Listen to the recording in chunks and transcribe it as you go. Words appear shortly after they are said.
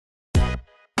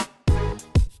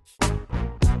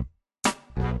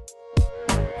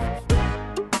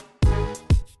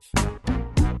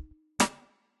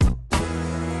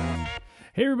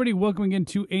Hey everybody, welcome again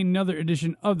to another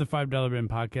edition of the $5 Bin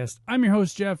Podcast. I'm your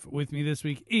host, Jeff. With me this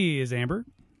week is Amber.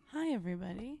 Hi,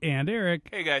 everybody. And Eric.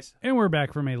 Hey, guys. And we're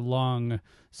back from a long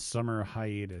summer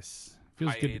hiatus.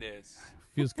 Feels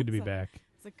good to be back.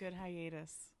 It's a good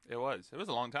hiatus. It was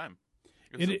a long time.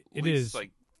 It is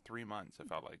like 3 months, it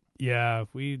felt like. Yeah,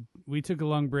 we took a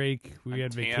long break. We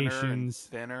had vacations.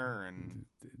 And thinner and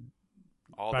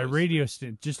all by those radio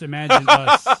just imagine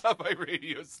us. By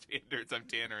radio standards, I'm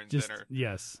tanner and thinner.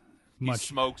 Yes. He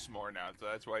smokes more now, so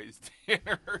that's why he's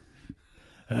tanner.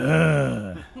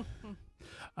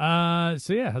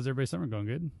 So yeah, how's everybody's summer going?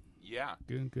 Good? Yeah.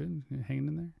 Good. Hanging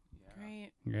in there?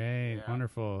 Great. Yeah.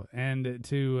 Wonderful. And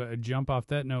to jump off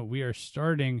that note, we are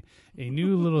starting a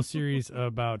new little series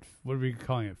about, what are we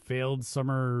calling it? Failed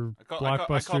summer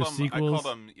blockbuster sequels? I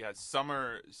call them,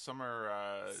 summer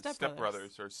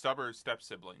stepbrothers or step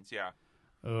siblings, yeah.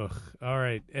 Ugh. All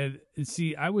right. And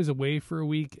see, I was away for a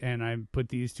week, and I put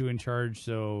these two in charge,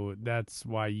 so that's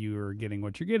why you are getting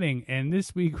what you're getting. And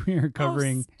this week we are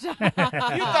covering... You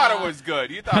thought it was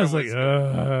good. I was like,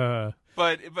 good.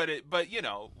 But you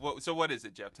know, so what is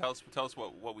it, Jeff? Tell us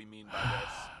what we mean by this.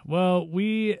 Well,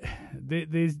 they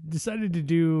decided to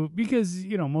do, because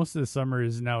you know most of the summer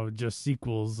is now just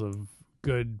sequels of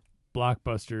good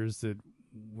blockbusters that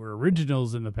were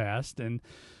originals in the past, and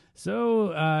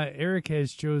so Eric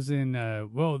has chosen.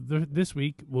 This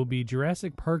week will be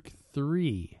Jurassic Park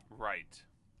 3. Right.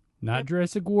 Not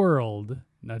Jurassic World.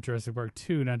 Not Jurassic Park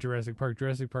 2, not Jurassic Park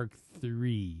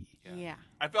 3. Yeah.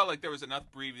 I felt like there was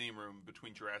enough breathing room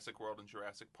between Jurassic World and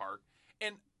Jurassic Park.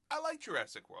 And I like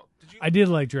Jurassic World. Did you? I did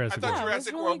like Jurassic World. I thought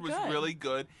Jurassic World was really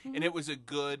good. Mm-hmm. And it was a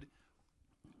good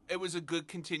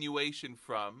continuation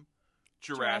from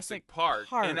Jurassic Park.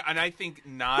 And I think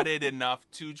nodded enough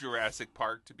to Jurassic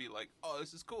Park to be like, oh,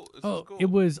 this is cool. This is cool. It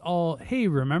was all, hey,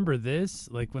 remember this?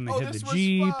 Like when they had the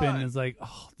Jeep, fun. and it's like,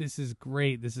 oh, this is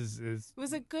great. This is. It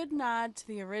was a good nod to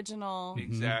the original.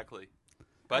 Exactly.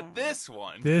 But this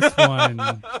one,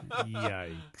 yikes.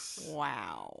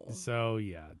 Wow. So,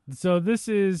 yeah. So this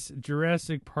is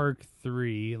Jurassic Park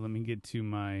 3. Let me get to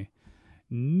my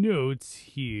notes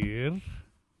here.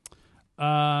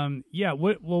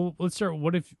 Let's start.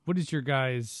 What is your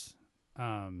guys'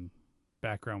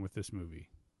 background with this movie?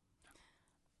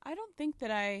 I don't think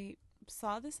that I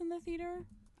saw this in the theater.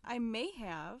 I may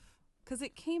have, because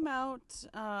it came out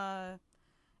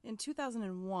in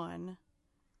 2001.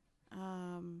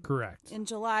 Correct. In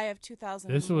July of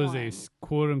 2001. This was a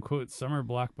quote-unquote summer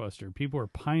blockbuster. People were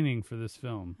pining for this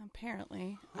film.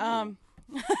 Apparently. Not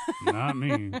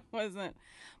me. Wasn't.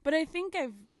 But I think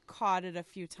I've caught it a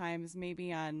few times,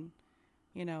 maybe on,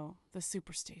 the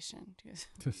Superstation.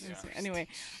 Anyway,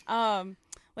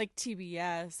 like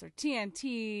TBS or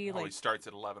TNT. it always starts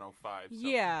at 11:05. So.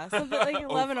 Yeah, something like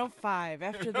 11:05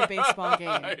 after the baseball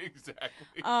game. Exactly.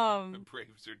 The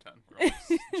Braves are done.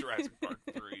 Jurassic Park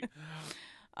 3.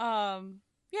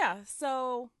 Yeah.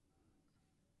 So.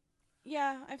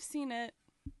 Yeah, I've seen it.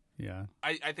 Yeah.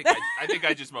 I think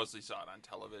I just mostly saw it on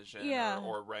television,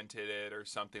 or rented it or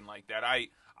something like that.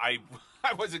 I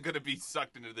wasn't going to be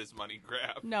sucked into this money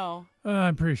grab. No.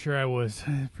 I'm pretty sure I was.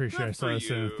 Pretty sure I saw this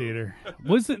in the theater.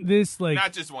 Wasn't this like...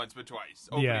 Not just once, but twice.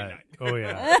 Opening night. Oh,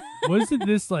 yeah. Wasn't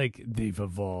this like they've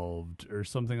evolved or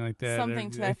something like that? Something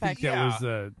to that I effect. think that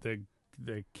was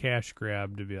the cash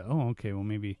grab to be like, oh, okay, well,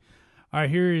 maybe... All right,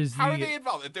 here is How are they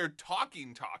involved? If they're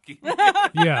talking.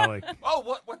 Yeah, like... Oh,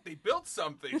 what? They built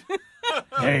something.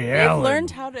 Hey, Alan.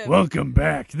 Learned how to... Welcome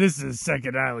back. This is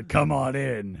Second Island. Come on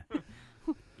in.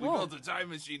 We built a time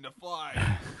machine to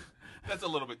fly. That's a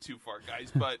little bit too far,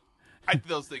 guys, but I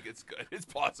still think it's good. It's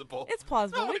plausible. It's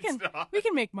plausible. No, we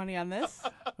can make money on this.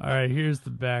 All right, here's the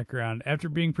background. After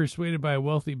being persuaded by a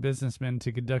wealthy businessman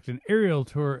to conduct an aerial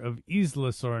tour of Isla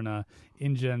Sorna,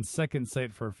 InGen's second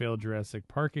site for a failed Jurassic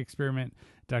Park experiment,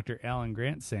 Dr. Alan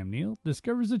Grant, Sam Neill,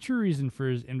 discovers the true reason for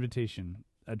his invitation.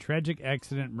 A tragic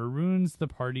accident maroons the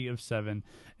party of 7,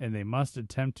 and they must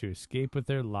attempt to escape with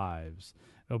their lives.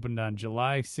 Opened on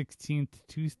July 16th,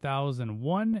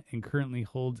 2001, and currently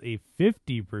holds a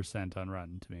 50% on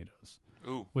Rotten Tomatoes.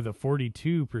 Ooh. With a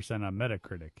 42% on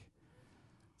Metacritic.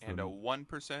 And a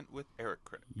 1% with Eric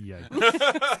Critic.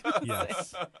 Yikes.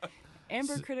 Yes.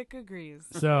 Amber Critic agrees.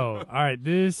 So, all right,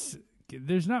 there's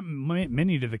not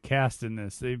many to the cast in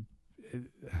this.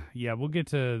 We'll get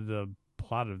to the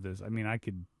plot of this. I mean,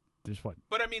 there's what?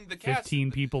 But I mean, the cast,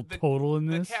 15 people total in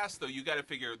this? The cast, though, you got to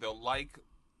figure they'll like,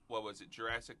 what was it,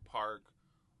 Jurassic Park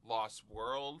Lost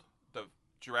World? The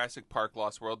Jurassic Park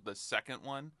Lost World, the second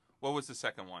one, What was the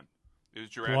second one? It was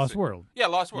The Jurassic. Lost World. Yeah,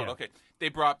 Lost World. Yeah. Okay, they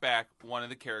brought back one of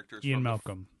the characters. Ian from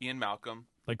Malcolm. Ian Malcolm.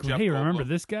 Like, Jeff hey, remember Goldblum.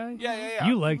 this guy? Yeah.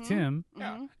 You liked him.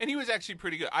 Yeah, and he was actually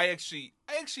pretty good. I actually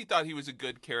thought he was a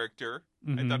good character.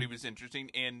 I thought he was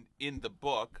interesting. And in the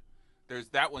book,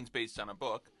 that one's based on a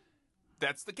book.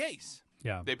 That's the case.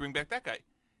 Yeah. They bring back that guy.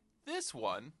 This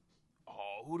one,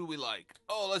 who do we like?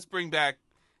 Oh, let's bring back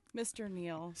Mr.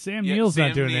 Neal. Sam Neill's Sam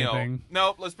not doing Neill. anything.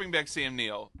 Nope, let's bring back Sam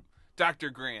Neill. Dr.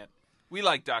 Grant. We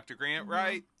like Dr. Grant, Mm-hmm.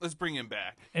 right? Let's bring him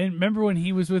back. And remember when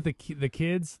he was with the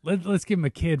kids? Let's give him a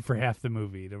kid for half the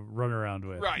movie to run around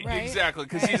with. Right. Right. Exactly.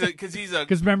 Because he's a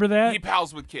Because remember that? he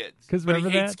pals with kids. 'Cause but he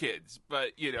remember hates that? kids.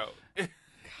 But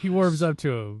He warms up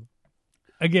to him.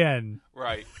 Again.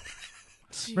 right.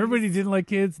 Remember when he didn't like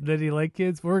kids, then he liked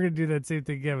kids? We're going to do that same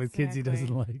thing again with kids he Exactly.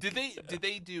 doesn't like. Did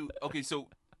they do okay? So,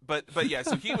 but yeah.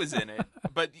 So he was in it.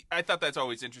 But I thought that's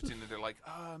always interesting that they're like,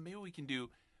 maybe we can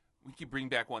bring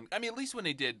back one. I mean, at least when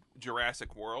they did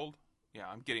Jurassic World. Yeah,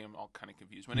 I'm getting them all kind of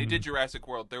confused. When they did Jurassic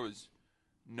World, there was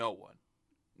no one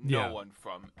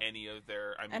from any of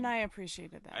their. I mean, And I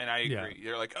appreciated that. And I agree. Yeah.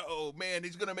 They're like, oh man,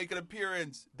 he's gonna make an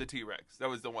appearance. The T-Rex. That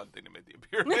was the one thing that made the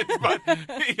appearance. But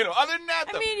other than that,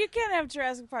 I mean, you can't have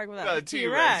Jurassic Park without the a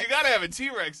T-Rex. T-Rex. You gotta have a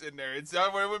T-Rex in there. It's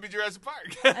not where it would be Jurassic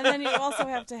Park. And then you also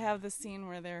have to have the scene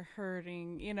where they're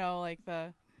herding, like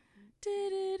the.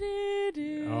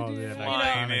 Oh, yeah,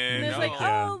 Flying in. And there's like,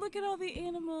 Yeah. oh, look at all the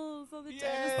animals, all the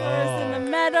Yeah. dinosaurs in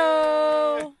the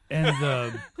meadow.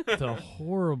 And the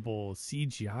horrible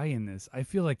CGI in this, I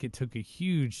feel like it took a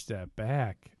huge step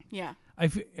back. Yeah. I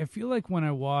feel like when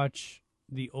I watch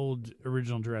the old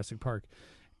original Jurassic Park,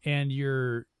 and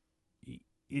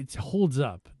it holds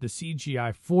up. The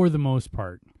CGI, for the most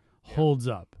part, holds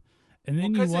up. And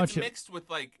then you watch it's it. mixed with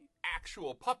like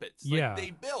actual puppets. Yeah. Like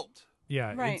they built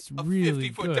Yeah, Right. it's a really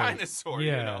 50-foot good. dinosaur.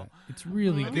 Yeah, it's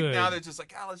really I think good. now they're just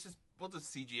like, we'll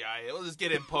just CGI it. We'll just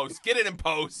get it in post. Get it in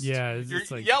post. Yeah, it's You're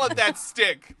like- yell at that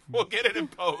stick. We'll get it in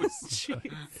post.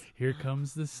 Here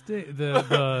comes the stick, the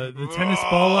tennis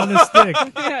ball on a stick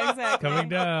Yeah, exactly. coming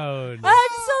down. I'm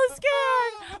so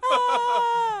scared.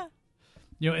 Ah!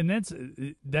 And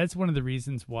that's one of the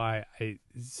reasons why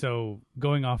so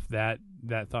going off that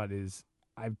thought is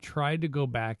I've tried to go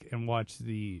back and watch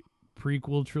the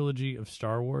prequel trilogy of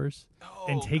Star Wars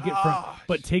and take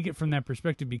it from that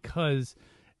perspective, because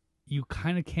you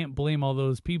kind of can't blame all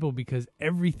those people because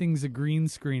everything's a green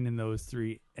screen in those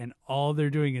three and all they're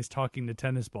doing is talking to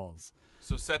tennis balls.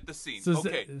 So set the scene. So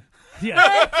okay.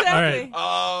 Yeah. Exactly.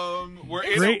 All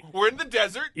right. We're in the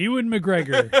desert. Ewan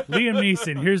McGregor, Liam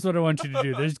Neeson, here's what I want you to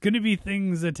do. There's going to be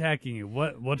things attacking you.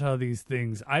 What are these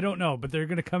things? I don't know, but they're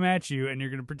going to come at you and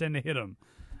you're going to pretend to hit them.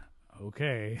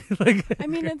 Okay. I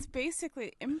mean, it's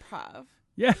basically improv.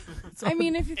 Yeah. I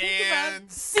mean, if you think And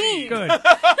about scene. Good.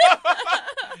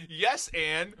 Yes,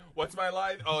 and what's my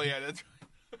line? Oh yeah, that's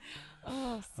right.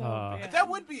 Oh, so bad. That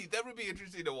would be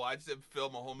interesting to watch them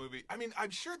film a whole movie. I mean, I'm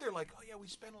sure they're like, oh yeah, we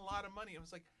spent a lot of money. I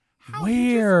was like, how?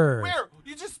 Where? Where?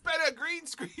 You just spent a green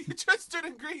screen. You just stood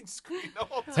in green screen the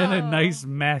whole And time. a nice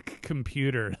Mac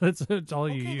computer. That's all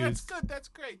you Okay, use. that's good. That's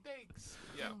great. Thanks.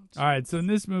 Yeah. All right, so in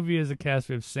this movie as a cast,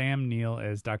 we have Sam Neill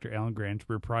as Dr. Alan Grant,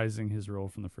 reprising his role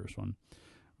from the first one.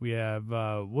 We have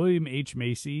William H.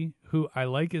 Macy, who I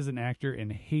like as an actor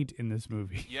and hate in this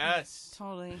movie. Yes.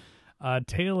 Totally.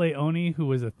 Taya Leone, who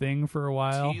was a thing for a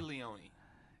while. T. Leone.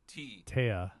 T.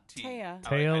 Taya. T. Taya.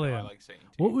 I Leone. like saying T.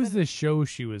 What was the show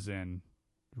she was in?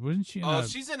 Wasn't she in Oh, a...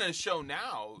 she's in a show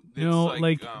now. It's No,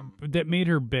 like that made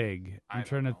her big. I I'm don't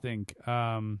trying to know. think.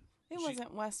 It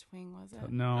wasn't West Wing, was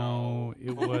it? No,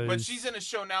 it was... But she's in a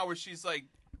show now where she's like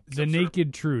The some sort of-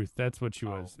 Naked Truth. That's what she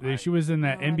was. She was in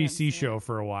that No, I didn't see NBC show it.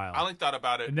 for a while. I only thought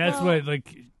about it. And that's Well- what,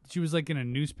 she was in a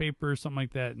newspaper or something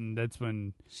like that, and that's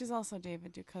when, She's also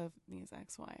David Duchovny's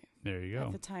ex-wife. there you At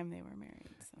go. the time they were married.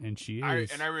 So. And she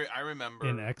is I remember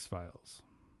in X-Files.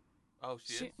 Oh,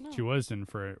 she is. No. She was in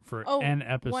for Oh, an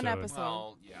episode. one episode.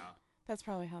 Well, yeah. That's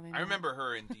probably how they met. I remember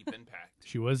her in Deep Impact.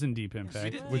 She was in Deep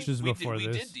Impact, did which is we did- before we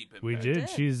this. did Deep We Impact. did. We did.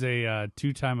 She's a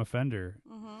two-time offender.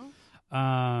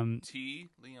 Mm-hmm. T.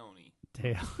 Leone.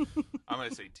 Taya. I'm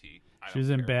gonna say T. I She was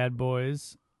don't in care. Bad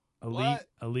Boys, What?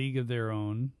 A League of Their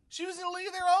Own. She was in a League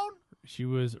of Their Own. She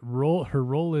was her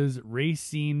role is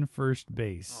Racine first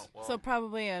base. Oh, well. So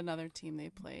probably another team they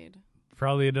played.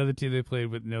 Probably another team they played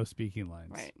with no speaking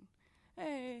lines. Right.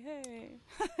 Hey.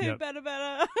 Yep. better.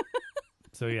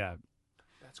 So yeah,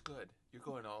 That's good. You're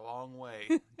going a long way.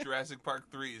 Jurassic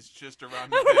Park 3 is just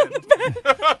around the bend.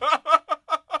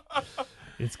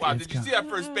 it's Wow, it's did you see that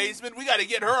first baseman? We got to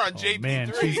get her on JP3.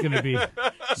 Man, she's gonna be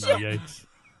yikes.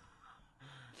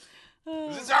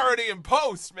 This is already in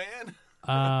post, man.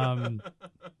 Um,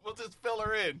 We'll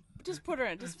call her in. Just put her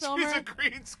in. Just film She's her. a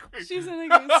green screen. She's in a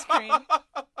green screen.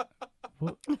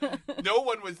 No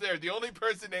one was there. The only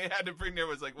person they had to bring there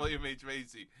was like William H.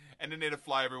 Macy, and then they had to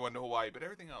fly everyone to Hawaii. But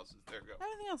everything else is there. Go.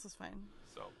 Everything else is fine.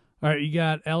 So. All right, you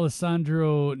got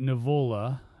Alessandro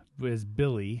Nivola as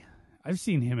Billy. I've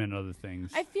seen him in other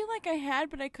things. I feel like I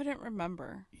had, but I couldn't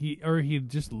remember. He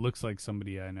just looks like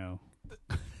somebody I know.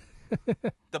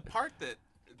 The part that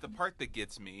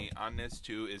gets me on this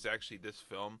too is actually this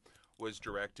film was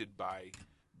directed by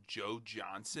Joe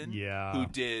Johnston, who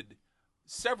did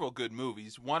several good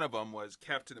movies. One of them was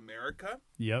Captain America.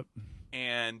 Yep.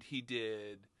 And he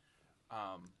did,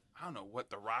 I don't know what,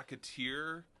 The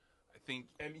Rocketeer, I think.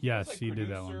 And yes, was, like, he did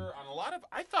that one. on a lot of,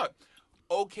 I thought,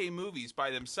 okay movies by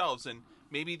themselves, and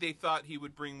maybe they thought he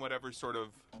would bring whatever sort of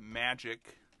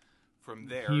magic from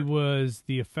there. He was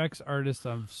the effects artist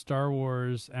of Star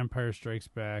Wars, Empire Strikes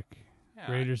Back,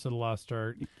 Raiders of the Lost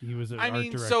Ark. He was an art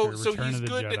director. So Return he's of the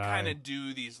good Jedi. to kind of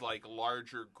do these like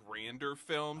larger, grander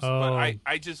films, Oh. but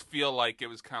I just feel like it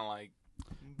was kind of like.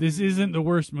 This isn't the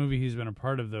worst movie he's been a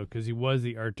part of, though, because he was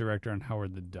the art director on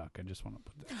Howard the Duck. I just want to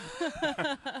put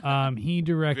that. He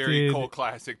directed Very cult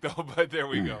classic, though. But there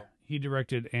we go. He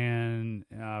directed and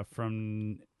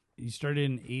he started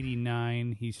in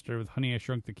 '89. He started with Honey, I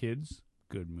Shrunk the Kids.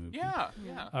 Good movie. Yeah.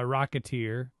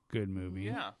 Rocketeer. Good movie.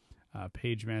 Yeah.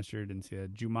 Page Master, didn't see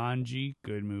that. Jumanji.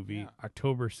 Good movie. Yeah.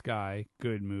 October Sky.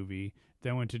 Good movie.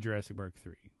 Then went to Jurassic Park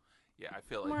 3. Yeah, I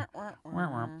feel like.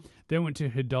 Then went to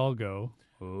Hidalgo.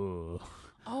 Oh,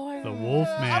 the Wolf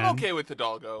Man. I'm okay with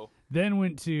Hidalgo. Then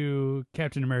went to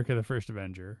Captain America: The First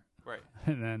Avenger. Right.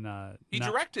 And then he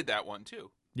directed that one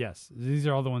too. Yes, these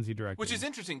are all the ones he directed. Which is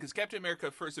interesting because Captain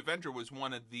America: First Avenger was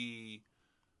one of the.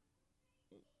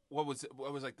 What was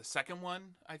like the second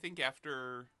one? I think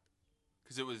after,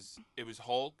 because it was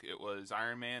Hulk, it was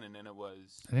Iron Man, and then it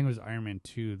was. I think it was Iron Man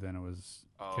 2. Then it was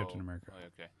Captain America. Oh,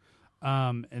 okay.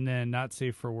 And then Not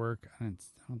Safe for Work. I don't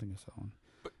think I saw one.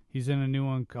 He's in a new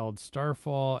one called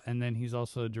Starfall, and then he's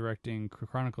also directing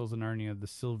Chronicles of Narnia: The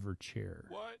Silver Chair.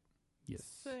 What? Yes.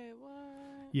 Say what?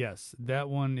 Yes, that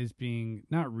one is being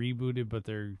not rebooted, but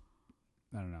they're.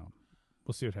 I don't know.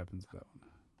 We'll see what happens with that one.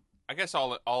 I guess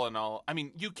all in all, I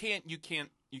mean, you can't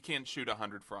shoot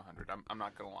 100 for 100. I'm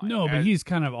not gonna lie. No, but he's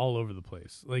kind of all over the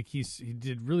place. Like he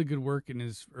did really good work in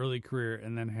his early career,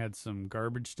 and then had some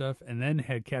garbage stuff, and then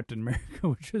had Captain America,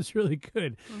 which was really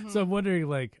good. Mm-hmm. So I'm wondering,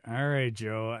 like, all right,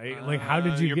 Joe, how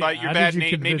did you get? You're batting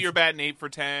 8. Maybe you're batting 8 for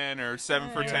 10 or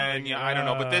 7 for 10. Yeah, I don't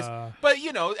know, but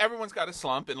everyone's got a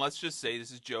slump, and let's just say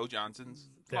this is Joe Johnston's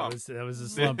slump. That was a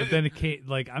slump. But then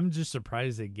I'm just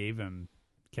surprised they gave him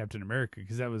Captain America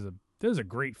because that was a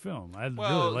great film. I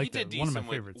really liked it. One of my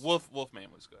favorites.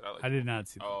 Wolfman was good. I did not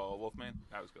see that. Oh, Wolfman,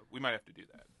 that was good. We might have to do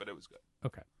that, but it was good.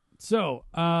 Okay. So,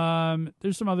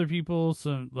 there's some other people.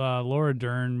 Some Laura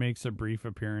Dern makes a brief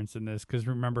appearance in this because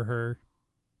remember her?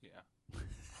 Yeah.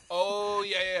 Oh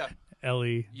yeah.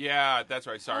 Ellie. Yeah, that's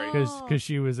right. Sorry. Because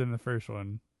she was in the first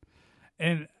one,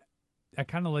 and I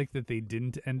kind of like that they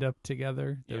didn't end up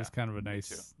together. That was kind of a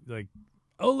nice like.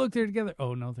 Oh, look, they're together.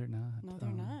 Oh, no, they're not. No, they're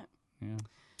not. Yeah.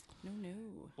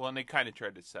 No. Well, and they kind of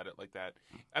tried to set it like that.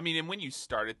 I mean, and when you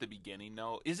start at the beginning,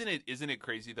 though, isn't it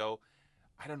crazy though?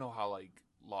 I don't know how like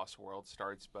Lost World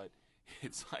starts, but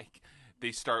it's like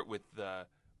they start with the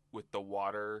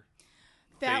water.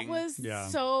 That thing. was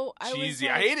so cheesy.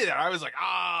 I hated it. I was like,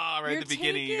 right at the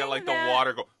beginning, you got like the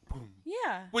water go boom.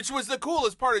 Yeah. Which was the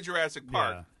coolest part of Jurassic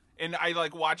Park. Yeah. And I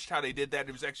like watched how they did that.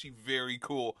 It was actually very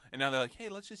cool. And now they're like, hey,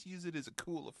 let's just use it as a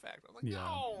cool effect. I'm like,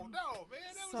 no, man.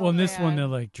 That was well, in this one, they're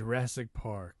like Jurassic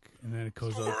Park. And then it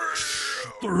goes up.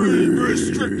 3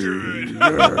 restricted.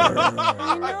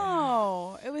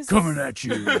 No. It was coming at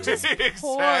you. Exactly.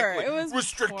 Poor. It was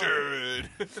restricted.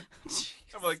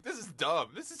 I'm like, this is dumb.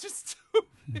 This is just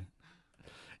stupid.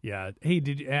 Yeah. Hey,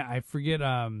 I forget,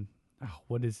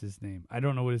 what is his name? I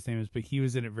don't know what his name is, but he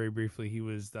was in it very briefly. He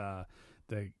was the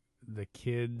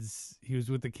kids. He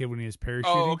was with the kid when he was parachuting.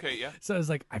 Oh, okay, yeah. So I was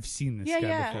like, I've seen this guy before.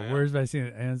 Yeah. Where have I seen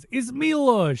it? And it's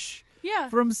Milos. Yeah.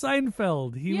 From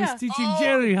Seinfeld. He was teaching Oh.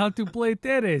 Jerry how to play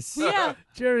tennis. Yeah.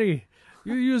 Jerry,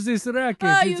 you use this racket.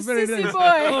 Oh, it's you very sissy nice. boy.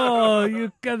 Oh,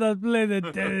 you cannot play the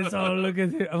tennis. Oh, look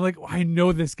at him. I'm like, I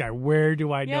know this guy. Where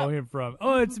do I know him from?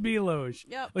 Oh, it's Milos.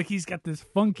 Yep. Like he's got this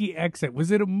funky accent.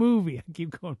 Was it a movie? I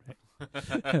keep going back.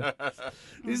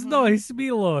 It's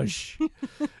Milos.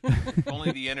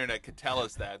 Only the internet could tell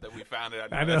us that we found it.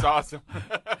 I know. That's awesome.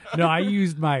 No, I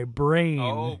used my brain.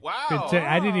 Oh, wow.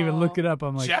 I didn't even look it up.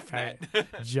 I'm like, JeffNet.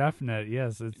 JeffNet,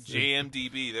 yes. It's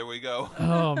JMDB, there we go.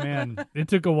 Oh, man. It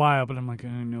took a while, but I'm like,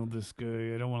 I know this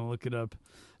guy. I don't want to look it up.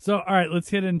 So, all right,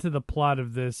 let's get into the plot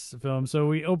of this film. So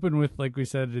we open with, like we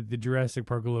said, the Jurassic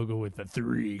Park logo with the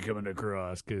 3 coming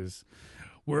across because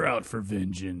we're out for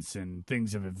vengeance and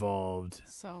things have evolved.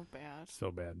 So bad. So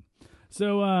bad.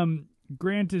 So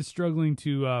Grant is struggling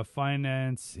to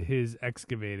finance his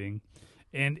excavating.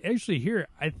 And actually here,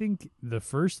 I think the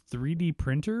first 3D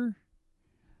printer,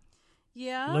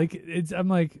 Yeah. like, I'm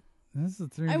like, this is a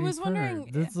 3D printer. I was wondering.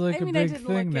 That's like I mean, a I big didn't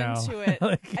thing look now. into it.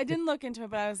 Like- I didn't look into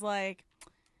it, but I was like,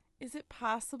 is it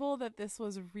possible that this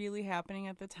was really happening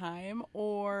at the time,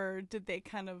 or did they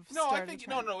kind of? No, start I think a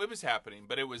trend? no, it was happening,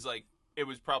 but it was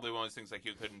probably one of those things like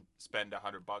you couldn't spend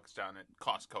 $100 down at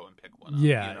Costco and pick one up.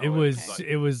 Yeah, you know?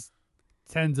 it was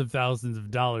tens of thousands of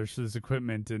dollars for this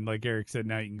equipment, and like Eric said,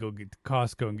 now you can go get to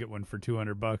Costco and get one for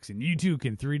 $200, and you too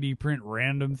can 3D print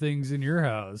random things in your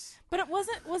house. But it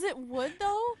wasn't. Was it wood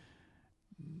though?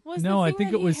 Was No, the I thing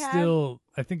think that it he was had- still.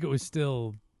 I think it was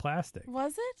still plastic.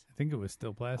 Was it? I think it was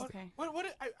still plastic. Okay. What?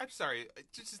 I'm sorry.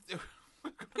 Just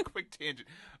a quick tangent.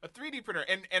 A 3D printer,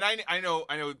 and I know.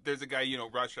 There's a guy,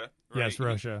 Russia. Right? Yes,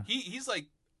 Russia. He's like,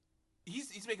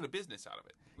 he's making a business out of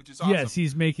it, which is awesome. Yes,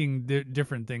 he's making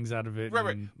different things out of it.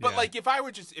 Right. and- But yeah. like, if I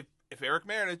were if Eric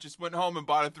Meredith just went home and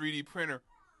bought a 3D printer,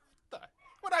 what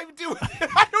would I do with it?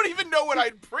 I don't even know what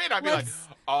I'd print. I'd be like,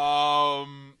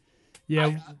 yeah,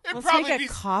 it'd Let's probably make be a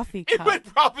coffee It cup. would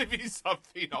probably be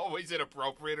something always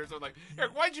inappropriate or something like,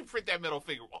 Eric, why'd you print that middle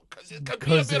finger? Well, because it could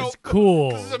be a 'Cause middle, it's cool.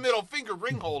 Because it's a middle finger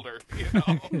ring holder. You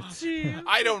know,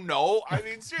 I don't know. I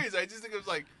mean, seriously, I just think it was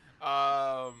like,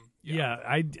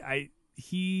 yeah.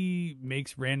 He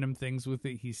makes random things with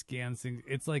it. He scans things.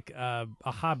 It's like a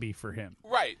hobby for him.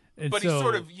 right. And But so- he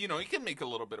sort of, he can make a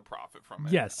little bit of profit from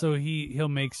it. Yeah, so he'll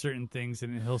make certain things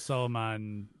and he'll sell them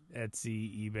on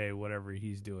Etsy, eBay, whatever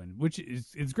he's doing, which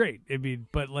is great. I mean,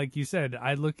 but like you said,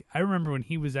 I remember when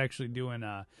he was actually doing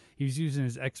he was using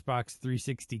his Xbox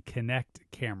 360 Kinect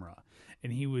camera,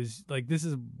 and he was like, this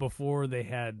is before they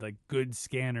had like good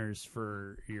scanners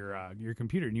for your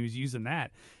computer, and he was using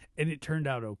that, and it turned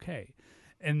out okay.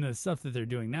 And the stuff that they're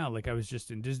doing now, like I was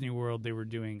just in Disney World, they were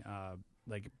doing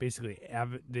like basically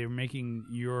they were making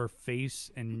your face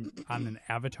and on an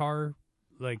avatar,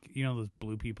 like those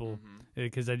blue people,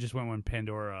 because I just went when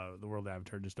Pandora, the World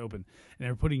Avatar, just opened, and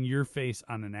they were putting your face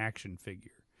on an action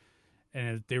figure,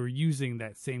 and they were using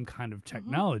that same kind of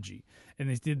technology, and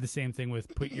they did the same thing with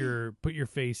put your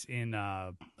face in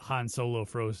Han Solo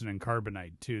Frozen and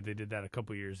Carbonite too. They did that a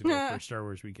couple years ago for Star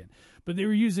Wars Weekend, but they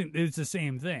were using it's the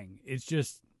same thing. It's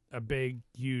just a big,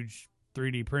 huge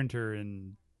 3D printer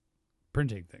and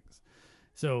printing things.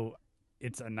 So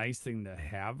it's a nice thing to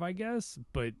have, I guess,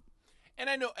 but. And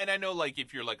I know, like,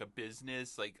 if you're like a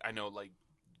business, like, I know, like,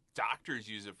 doctors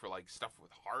use it for like stuff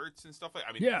with hearts and stuff like.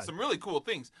 I mean, Yeah. some really cool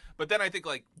things. But then I think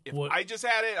like if What- I just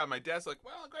had it on my desk, like,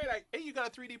 well, great. Hey, you got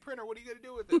a 3D printer. What are you gonna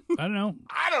do with it? I don't know.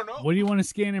 I don't know. What do you want to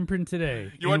scan and print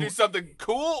today? You want to do something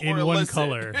cool in or one illicit?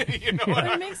 color. You know what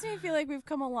It I makes me feel like we've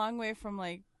come a long way from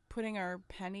like putting our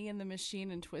penny in the machine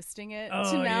and twisting it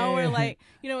Oh, to now yeah, we're yeah. like,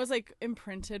 it's like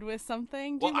imprinted with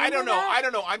something. Do Well, you I don't remember know. that? I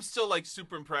don't know. I'm still like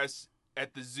super impressed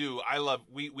at the zoo. I love.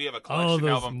 We have a Oh, collection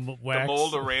those of them. wax. The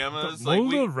Moldoramas. The Like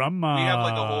Moldorama. we have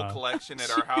like a whole collection at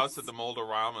our house of the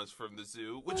Moldoramas from the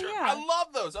zoo, which Oh, are, yeah. I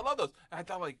love those. And I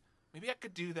thought like maybe I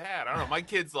could do that. I don't know. My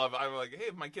kids love it. I'm like, hey,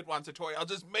 if my kid wants a toy, I'll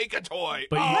just make a toy.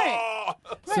 But you- oh!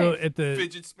 So Right. at the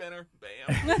Fidget spinner,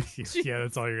 bam. yeah,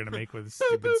 that's all you're gonna make with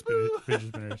stupid fidget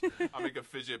spinners. I'll make a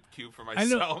fidget cube for I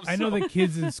know. myself. I know so- that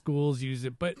kids in schools use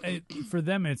it, but for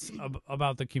them, it's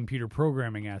about the computer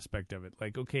programming aspect of it.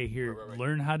 Like, okay, here, Right.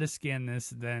 learn how to scan this,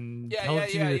 then Yeah, tell yeah, it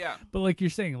to yeah, you. yeah. But like you're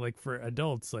saying, like for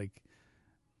adults, like,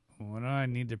 what do I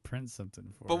need to print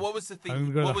something for? But what was the thing?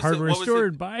 I'm gonna go what to the was hardware what was store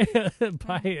and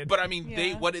buy it. But I mean,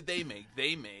 Yeah. what did they make?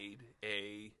 They made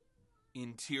a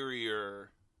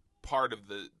interior part of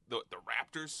the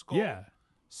raptor's skull. Yeah.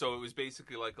 So it was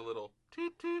basically like a little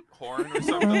toot toot horn or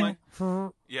something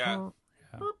like. Yeah.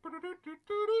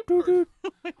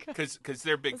 Because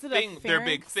their big Was it a thing,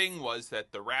 pharynx? was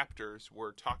that the raptors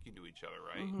were talking to each other,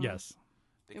 right? Mhm. Yes.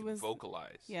 They It could was-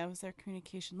 vocalize. Yeah, it was their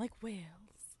communication, like whales.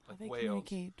 How Like they whales.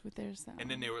 communicate with their sound. And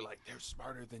then they were like, they're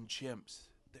smarter than chimps.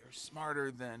 They're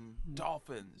smarter than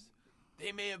dolphins.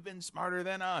 They may have been smarter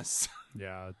than us.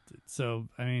 Yeah. So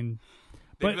I mean,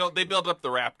 They But- built up the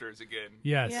raptors again.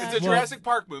 yes. Yeah. It's a Well, Jurassic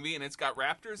Park movie, and it's got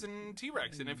raptors and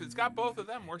T-Rex, and if it's got both of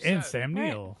them, we're set. and Sam Right.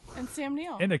 Neill And Sam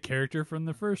Neill. and a character from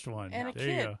the first one. And a there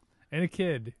you kid. go. And a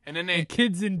kid. And then And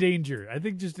kids in danger. I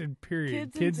think just in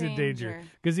period. Kids in in danger. danger.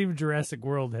 Because even Jurassic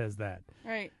World has that.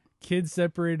 Right. Kids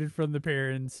separated from the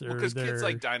parents, or because their... kids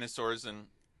like dinosaurs, and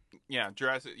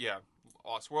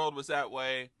Lost World was that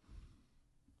way.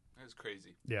 That was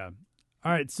crazy. Yeah.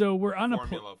 All right, so we're on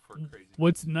formula for crazy.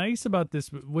 What's nice about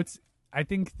this? I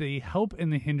think the help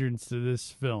and the hindrance to this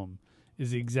film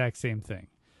is the exact same thing.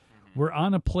 Mm-hmm. We're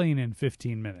on a plane in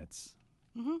 15 minutes.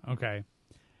 Mm-hmm. Okay,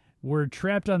 we're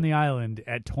trapped on the island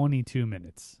at 22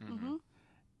 minutes. Mm-hmm.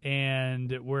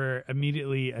 And we're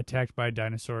immediately attacked by a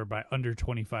dinosaur by under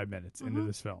 25 minutes into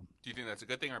this film. Do you think that's a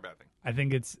good thing or a bad thing? I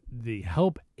think it's the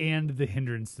help and the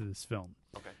hindrance to this film.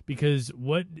 Okay. Because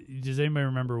does anybody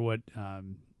remember what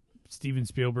Steven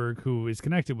Spielberg, who is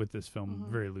connected with this film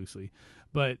very loosely,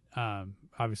 but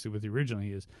obviously with the original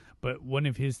he is, but one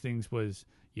of his things was,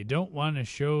 you don't want to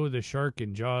show the shark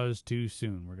in Jaws too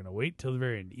soon. We're going to wait till the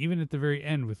very end. Even at the very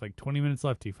end, with like 20 minutes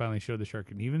left, he finally showed the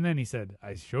shark. And even then he said,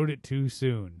 I showed it too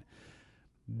soon.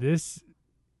 The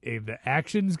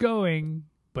action's going,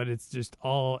 but it's just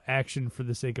all action for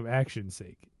the sake of action's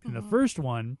sake. In the first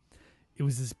one, it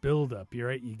was this build-up. You're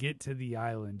right. You get to the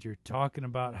island. You're talking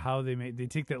about how they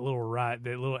take that little ride,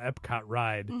 that little Epcot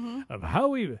ride of how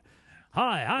we...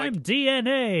 Hi, I'm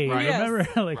DNA. Right. Remember,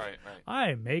 right.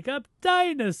 I make up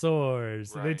dinosaurs.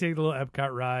 Right. So they take the little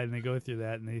Epcot ride and they go through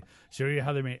that and they show you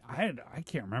how they made. I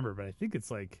can't remember, but I think it's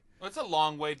like. Well, it's a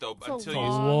long way though until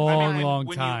long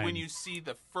when time. When you see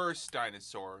the first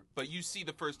dinosaur, but you see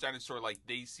the first dinosaur like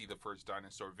they see the first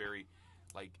dinosaur, very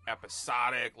like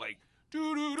episodic, like.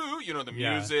 Do-do-do, the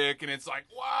music, and it's like,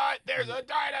 what? There's a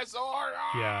dinosaur!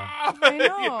 Ah! I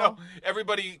know.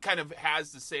 Everybody kind of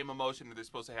has the same emotion that they're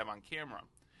supposed to have on camera.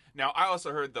 Now, I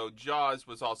also heard, though, Jaws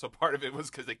was also part of it was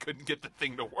because they couldn't get the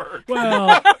thing to work.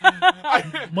 Well,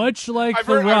 much like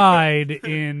the ride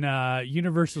in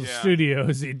Universal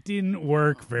Studios, it didn't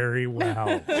work very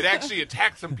well. It actually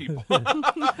attacked some people. I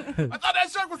thought that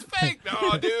shark was fake.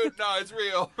 No, dude, no, it's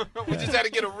real. We just had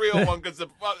to get a real one because it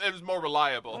was more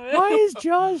reliable. Why is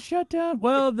Jaws shut down?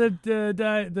 Well,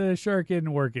 the shark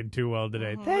isn't working too well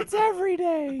today. That's every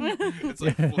day. It's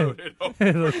like floated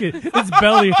over. Look at its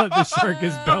belly up. The shark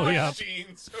is belly up.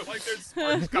 Machines, so like there's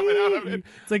sparks coming out of it.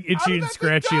 It's like Itchy and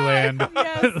Scratchy Land.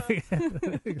 Yes.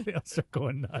 They all start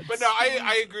going nuts. But no,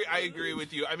 I agree. I agree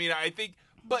with you. I mean, I think,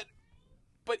 but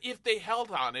if they held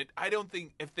on it, I don't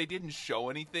think if they didn't show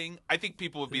anything, I think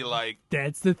people would be like,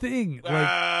 "That's the thing."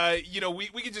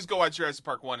 We could just go watch Jurassic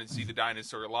Park 1 and see the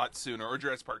dinosaur a lot sooner, or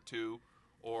Jurassic Park 2,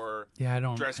 or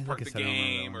Jurassic Park the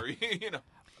game, or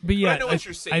But yeah, I know what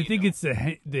you're saying. I think it's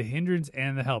the hindrance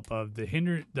and the help of the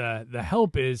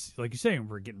help is like you're saying,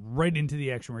 we're getting right into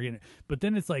the action, we're getting it, but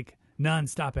then it's like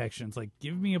nonstop action. It's like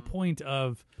give me a point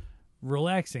of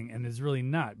relaxing, and it's really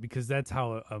not, because that's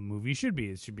how a movie should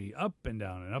be. It should be up and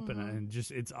down and up and down, and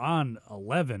just it's on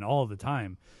 11 all the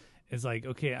time. It's like,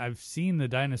 okay, I've seen the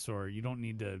dinosaur. You don't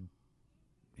need to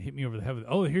hit me over the head with,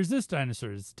 oh, here's this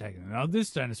dinosaur is attacking. Now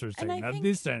this dinosaur is attacking. Now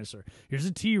this dinosaur. Here's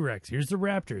a T-Rex. Here's the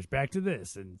raptors. Back to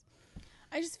this. And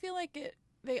I just feel like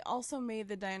they also made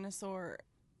the dinosaur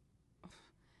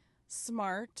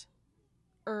smart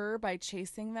by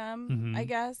chasing them, I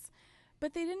guess.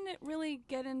 But they didn't really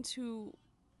get into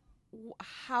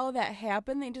how that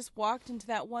happened. They just walked into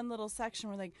that one little section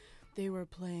where like they were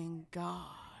playing God.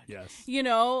 Yes.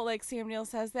 Like Sam Neill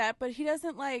says that, but he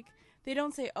doesn't they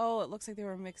don't say, oh, it looks like they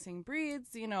were mixing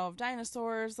breeds, of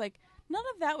dinosaurs. Like, none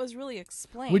of that was really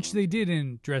explained. Which they did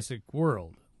in Jurassic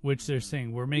World, which they're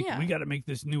saying, we got to make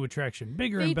this new attraction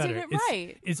bigger and better. They did it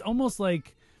right. It's almost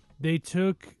like they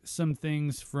took some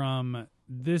things from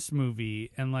this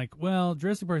movie and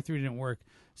Jurassic Park 3 didn't work.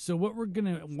 So what we're going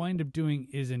to wind up doing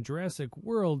is in Jurassic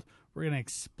World, we're going to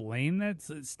explain that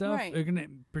stuff. Right. We're going to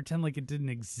pretend like it didn't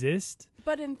exist.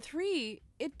 But in 3,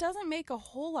 it doesn't make a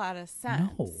whole lot of sense.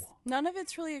 No. None of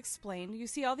it's really explained. You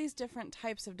see all these different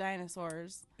types of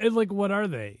dinosaurs. And what are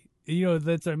they?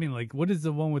 That's what I mean. What is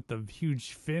the one with the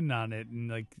huge fin on it?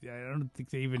 And I don't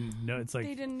think they even know. It's like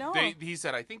they didn't know. He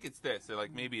said, I think it's this. They're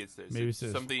like, maybe it's this. Maybe it's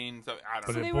this. Something. I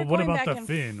don't know. But what about the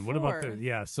fin? What about the?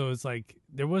 Yeah. So it's like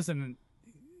there wasn't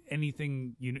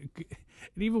anything.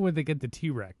 And even when they get the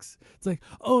T-Rex, it's like,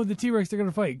 oh, the T-Rex, they're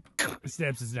gonna fight.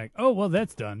 Stabs his neck. Oh, well,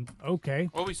 that's done. Okay.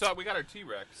 Well, we got our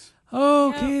T-Rex.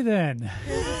 Okay, then.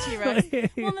 Here's a T-Rex.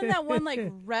 Well, then that one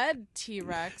red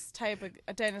T-Rex type of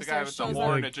a dinosaur. The guy with the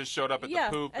horn that just showed up at the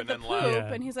poop and then left.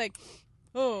 Yeah. And he's like,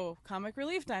 oh, comic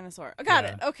relief dinosaur. I got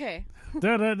it. Okay. Whoa!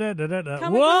 Relief.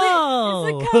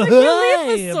 It's a comic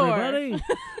relief everybody.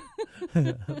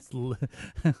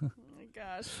 Oh my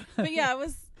gosh. But yeah, it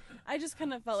was. I just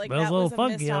kind of felt like Smells that a little was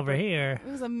funky over here.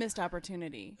 It was a missed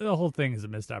opportunity. The whole thing is a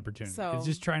missed opportunity. So, it's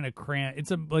just trying to cram.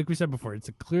 It's like we said before. It's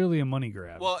clearly a money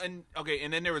grab. Well, and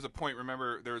then there was a point.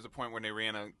 Remember, there was a point when they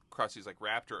ran across these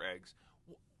raptor eggs,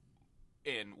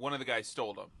 and one of the guys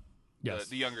stole them. Yes.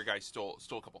 The younger guy stole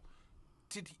a couple.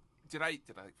 did I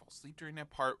fall asleep during that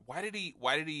part? Why did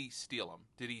he steal them?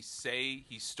 Did he say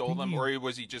he stole them, or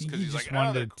was he just because he he's just like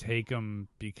wanted to take them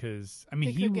because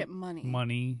they could get money.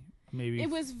 Money, maybe. It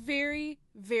was very,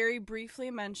 very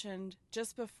briefly mentioned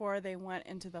just before they went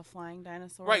into the flying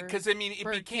dinosaur. Right, because I mean, it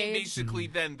became cage. basically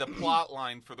then the plot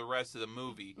line for the rest of the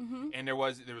movie, and there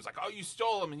was like, oh, you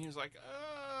stole them, and he was like,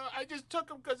 I just took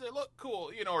them because they look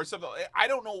cool, or something. I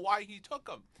don't know why he took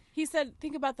them. He said,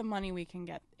 "Think about the money we can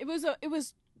get." It was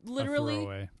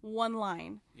literally one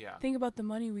line. Yeah. Think about the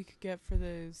money we could get for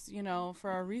this, for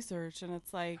our research, and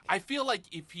it's like I feel like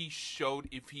if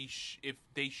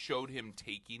they showed him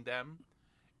taking them,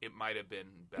 it might have been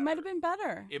better. It might have been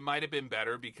better. It might have been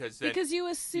better because you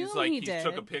assume he did.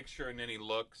 took a picture and then he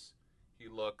looks.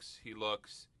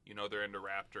 They're into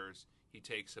raptors. He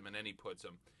takes them and then he puts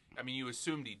them. I mean, you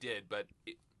assumed he did, but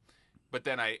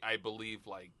then I believe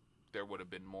like there would have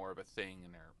been more of a thing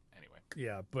in there anyway.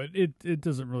 Yeah, but it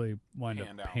doesn't really wind up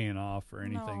paying off or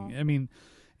anything. No. I mean,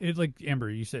 it like Amber,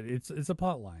 you said it's a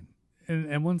plot line,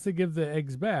 and once they give the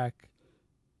eggs back,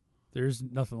 there's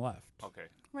nothing left. Okay.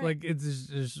 Right. Like it's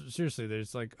just, seriously,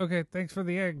 there's like, okay, thanks for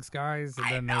the eggs, guys, and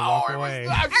then they walk away.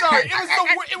 I'm sorry,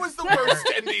 it was the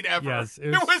worst ending ever. Yes,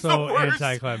 it was so the worst,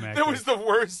 anticlimactic. It was the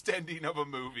worst ending of a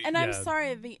movie. And I'm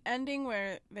sorry, the ending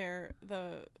where they're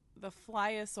the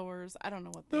flyosaurs, I don't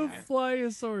know what they are. The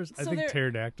flyosaurs. I think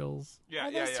pterodactyls. Yeah,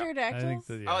 are those pterodactyls?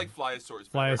 I like flyosaurs.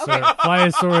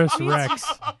 Flyosaurus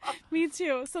Rex. Me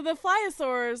too. So the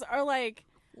flyosaurs are like,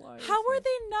 how were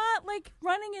they not like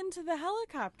running into the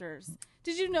helicopters?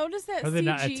 Did you notice that? Are they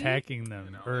not attacking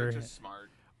them? They're just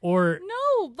smart. Or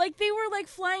no, like they were like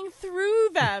flying through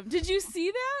them. Did you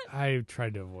see that? I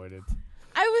tried to avoid it.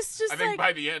 I was just I think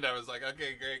by the end I was like,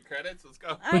 okay, great, credits, let's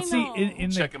go. But see,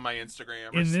 in checking my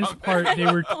Instagram. In this part,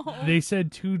 they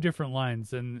said two different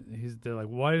lines, and they're like,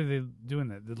 why are they doing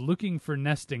that? They're looking for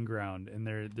nesting ground, and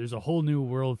there's a whole new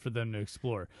world for them to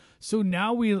explore. So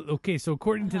now so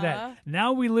according to that,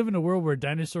 now we live in a world where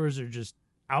dinosaurs are just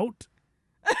out.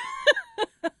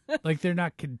 Like they're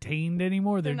not contained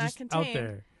anymore. They're just out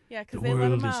there. Yeah, because they let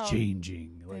them out. The world is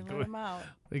changing. They let them out.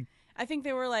 I think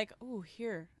they were like, "Oh,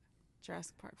 here,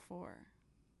 Jurassic Park 4.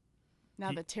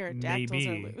 Now the pterodactyls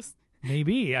are loose."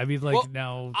 Maybe. I mean, like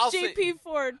now.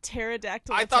 JP4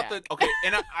 pterodactyl. I thought that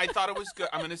and I thought it was good.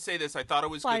 I'm going to say this. I thought it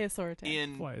was Flyosaur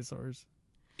good. Flyosaurs.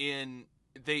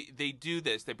 They do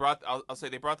this. I'll say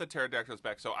they brought the pterodactyls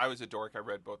back. So I was a dork. I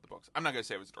read both the books. I'm not gonna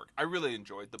say I was a dork. I really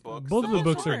enjoyed the books. Both of the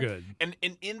books are good. And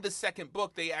in the second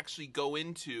book, they actually go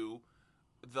into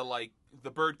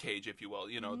the bird cage, if you will.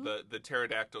 The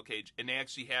pterodactyl cage, and they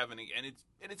actually have and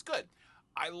it's good.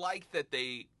 I like that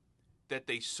they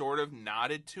sort of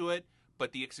nodded to it,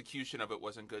 but the execution of it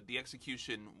wasn't good. The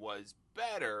execution was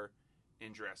better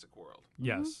in Jurassic World.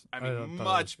 Yes, I mean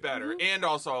much better, and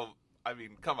also, I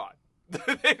mean, come on.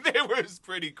 It was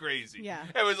pretty crazy. Yeah.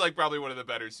 It was like probably one of the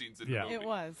better scenes in the movie. It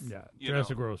was. Yeah.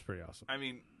 Jurassic World was pretty awesome. I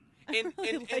mean, and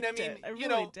I mean, I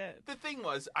really did. The thing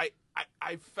was, I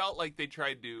felt like they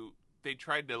tried to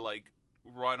like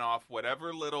run off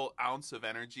whatever little ounce of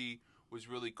energy was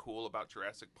really cool about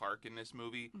Jurassic Park in this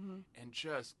movie, and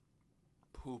just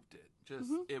pooped it.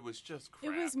 It was just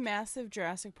crap. It was massive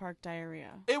Jurassic Park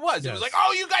diarrhea. It was. Yes. It was like,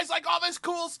 oh, you guys like all this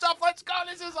cool stuff. Let's go.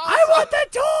 This is awesome. I want the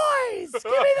toys.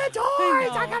 Give me the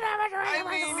toys. I can have a Jurassic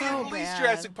Park. I mean, at least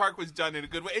Jurassic Park was done in a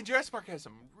good way. And Jurassic Park has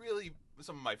some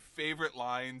of my favorite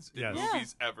lines in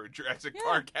movies ever. Jurassic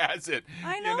Park has it.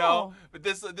 I know. But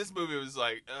this movie was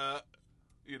like,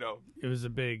 It was a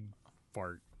big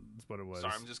fart. That's what it was.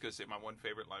 Sorry, I'm just going to say my one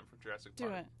favorite line from Jurassic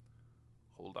Park. Do it.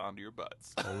 Hold on to your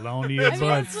butts. Hold on to your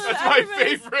butts. That's my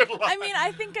favorite line. I mean,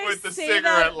 I think I with the say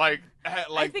cigarette that.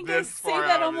 I think I say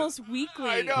that almost weekly.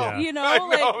 I know. You know, I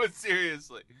know.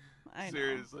 Seriously. I know.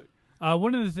 Seriously.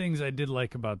 One of the things I did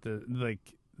like about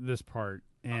this part,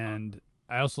 and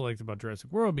I also liked about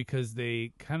Jurassic World because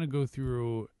they kind of go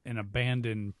through an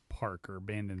abandoned park or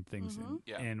abandoned things,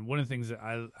 and one of the things that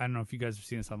I don't know if you guys have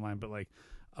seen this online, but like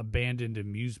abandoned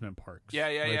amusement parks.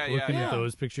 Looking at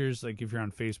those pictures, like if you're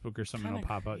on Facebook or something, it'll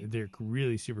pop up. They're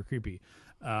really super creepy.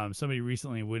 Somebody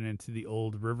recently went into the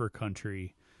old river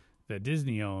country that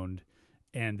Disney owned,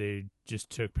 and they just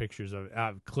took pictures of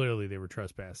it. Clearly they were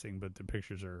trespassing, but the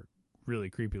pictures are really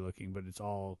creepy looking, but it's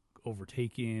all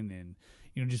overtaken,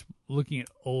 and just looking at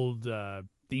old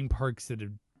theme parks that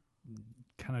have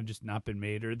kind of just not been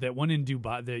made, or that one in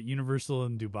Dubai, the Universal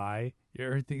in Dubai.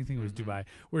 I think it was Dubai,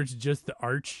 where it's just the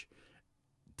arch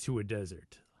to a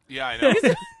desert. Yeah, I know.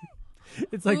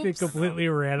 It's like they completely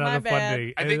ran out of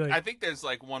funding. I think there's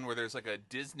like one where there's like a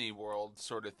Disney World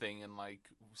sort of thing in like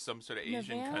some sort of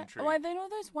Asian country. Oh, I know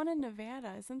there's one in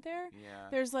Nevada, isn't there? Yeah.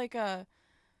 There's like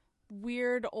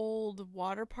weird old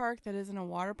water park that isn't a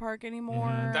water park anymore.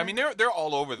 I mean, they're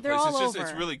all over the They're place. all It's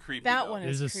over. really creepy. That though. one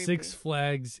There's a creepy. Six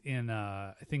Flags in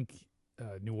I think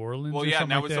New Orleans. Well, or yeah, something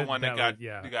and that like was the one that got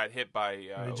that got hit by.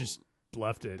 they just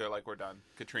left it. They're like, we're done.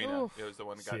 Katrina. Oof. It was the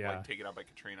one that got like taken out by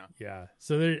Katrina. Yeah.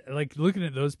 So they're like looking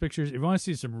at those pictures. If you want to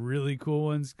see some really cool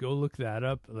ones, go look that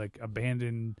up. Like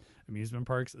abandoned amusement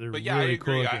parks. They're But yeah, really I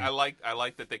agree. cool. I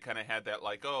like that they kind of had that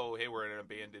like, oh, hey, we're in an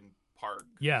abandoned park.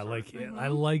 Yeah, sort of like thing. I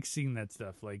like seeing that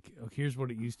stuff. Like, oh, here's what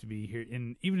it used to be here.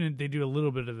 And even they do a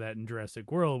little bit of that in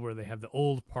Jurassic World, where they have the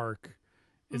old park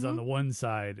is on the one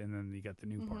side, and then you got the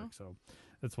new park. So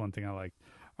that's one thing I like.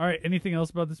 All right, anything else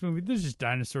about this movie? There's just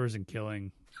dinosaurs and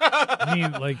killing. I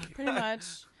mean, like Pretty much.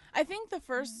 I think the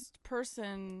first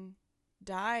person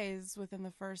dies within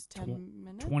the first 10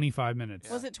 minutes. 25 minutes.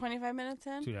 Was it 25 minutes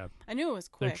in? Yeah. I knew it was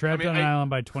They're quick. trapped I mean, on an island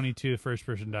by 22. The first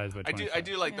person dies by 25. I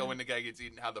do like though Yeah. when the guy gets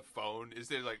eaten, how the phone is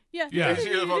there like. Yeah. Yeah. Did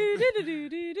you hear the phone?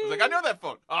 I was like, I know that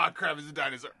phone. Oh crap, it's a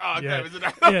dinosaur. Oh crap, it's a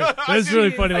dinosaur. Yeah, I that's did-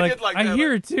 really funny. I Like, did like I that,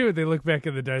 hear like, it too. They look back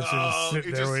at the dinosaur Oh, just sitting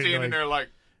it's there just waiting. standing Like, there like,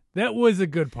 that was a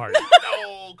good part.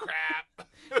 no crap.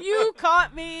 You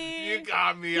caught me. You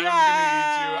got me. I'm Yeah.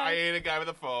 gonna eat you. I ate a guy with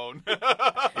a phone.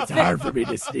 It's hard for me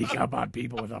to sneak up on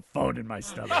people with a phone in my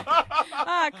stomach.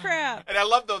 Ah, crap. And I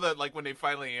love though that like when they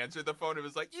finally answered the phone, it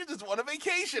was like, you just want a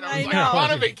vacation. I was I like, know. I'm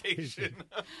on a vacation.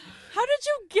 How did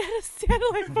you get a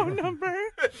satellite phone number?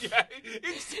 Yeah, How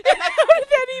did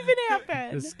that even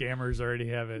happen? The scammers already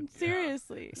have it.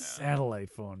 Seriously. Satellite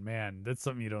phone, man, that's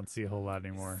something you don't see a whole lot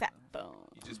anymore. Sat phone.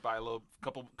 you just buy a little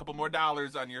couple more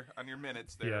dollars on your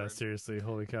minutes there. Yeah, and seriously,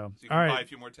 holy cow. So you can All buy right, a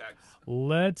few more tags.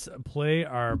 let's play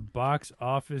our box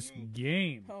office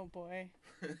game. Oh, boy.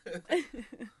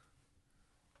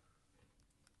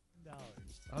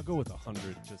 I'll go with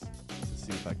 100 just to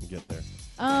see if I can get there.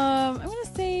 I'm gonna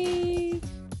say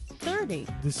 30.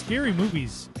 The scary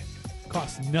movies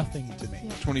cost nothing to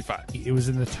make. 25. It was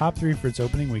in the top 3 for its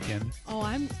opening weekend. Oh,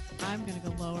 I'm gonna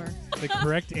go lower. The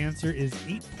correct answer is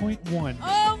 $8.1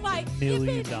 Oh my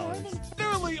million.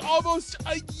 Nearly almost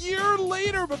a year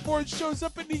later before it shows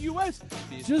up in the U.S.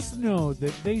 Just know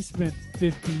that they spent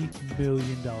 $50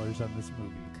 million on this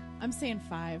movie. I'm saying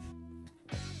 5.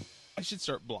 I should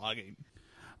start blogging.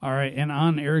 All right, and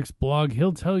on Eric's blog,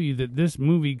 he'll tell you that this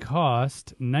movie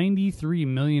cost $93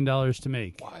 million to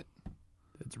make. What?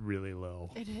 That's really low.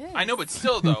 It is. I know, but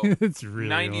still though, It's really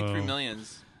 93 low.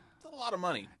 millions. That's a lot of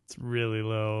money. It's really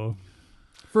low.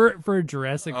 For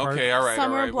Jurassic Park. Okay, all right.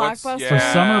 Summer all right. What's- blockbuster. yeah, For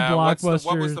summer what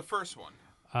blockbuster- was the first one?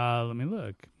 Let me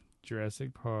look.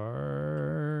 Jurassic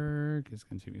Park. It's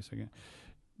going to take me a second.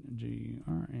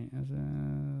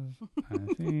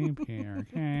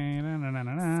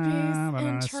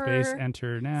 GRASSIPRK. Space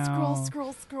enter now.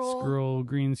 Scroll. Scroll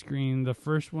green screen. The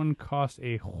first one cost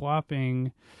a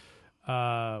whopping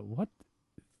what?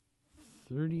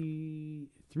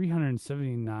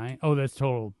 379. Oh, that's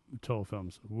total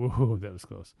films. Whoa, that was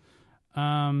close.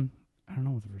 I don't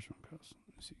know what the first one cost.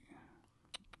 Let's see.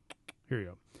 Here we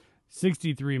go.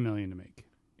 63 million to make.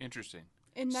 Interesting.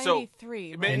 In So-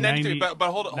 93. In right? 93,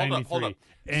 but hold up. 93.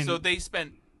 And So they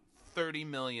spent 30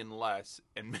 million less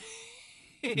and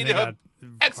they made got- a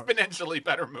exponentially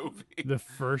better movie. the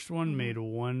first one made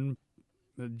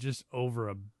just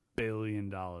over $1 billion.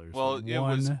 Well, it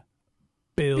was- $1 billion.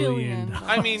 Billion.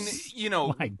 I mean, you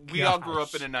know, My we all grew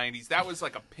up gosh. in the 90s. That was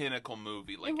like a pinnacle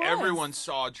movie. Like It was. everyone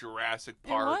saw Jurassic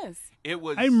Park. It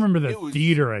was. I remember the it was-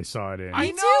 theater I saw it in. I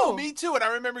Me know, too. me too. And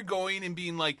I remember going and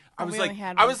being like, I Oh, was we like, only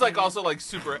had I one was like theater. also like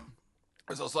super. I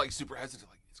was also like super hesitant.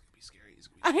 Like it's gonna be scary. It's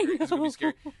gonna be I scary. It's gonna be know.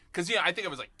 scary. Because I think I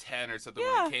was like 10 or something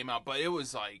when Yeah. it came out. But it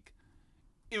was like,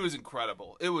 it was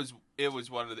incredible. It was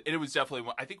one of the. It was definitely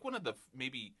one. I think one of the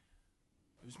maybe.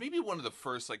 It was maybe one of the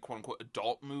first, like, quote-unquote,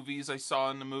 adult movies I saw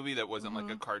in the movie that wasn't, like,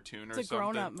 a cartoon or It's a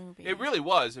something. grown-up movie. It really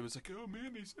was. It was like, oh,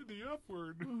 man, they said the F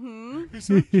word. Mm-hmm. He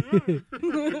said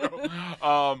Jack.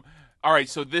 All right,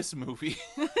 so this movie,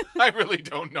 I really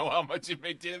don't know how much it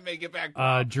didn't make it back.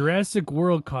 Jurassic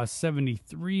World cost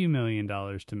 $73 million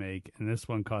to make, and this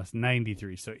one cost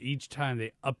 $93. So each time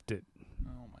they upped it.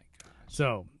 Oh, my gosh.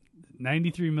 So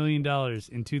 $93 million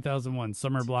in 2001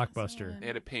 summer blockbuster. They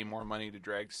had to pay more money to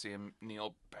drag Sam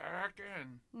Neill back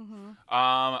in. Mm-hmm.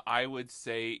 I would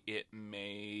say it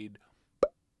made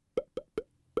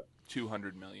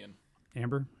 $200 million.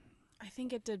 Amber? I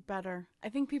think it did better. I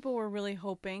think people were really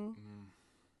hoping.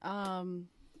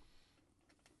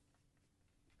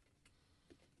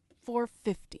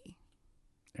 $450.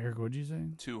 Eric, what'd you say?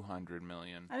 $200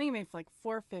 million. I think it made like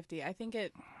 $450. I think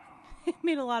it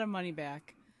made a lot of money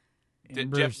back.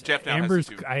 Jeff now has Amber's.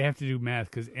 to. I have to do math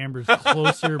because Amber's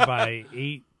closer by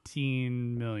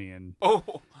 18 million.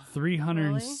 Oh,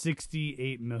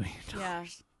 $368 million. Yeah.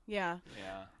 Yeah.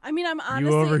 I mean, I'm honestly.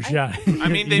 You overshot it. I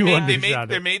mean, You they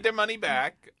undershot it. made their money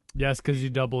back, Yes, because you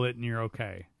double it and you're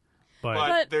okay.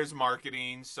 but there's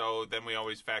marketing, so then we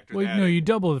always factor Well, that. no, in. you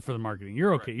double it for the marketing.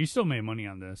 You're okay. Right. You still made money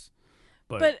on this.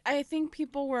 But I think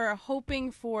people were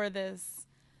hoping for this.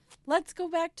 Let's go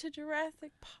back to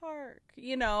Jurassic Park.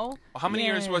 Well, how many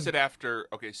years Yay. was it after?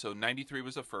 Okay, so 93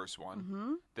 was the first one.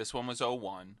 Mm-hmm. This one was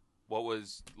 01. What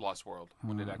was Lost World?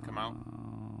 When did that come out?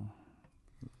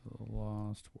 The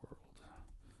Lost World.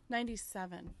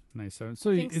 97. 97.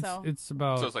 So think it's so. it's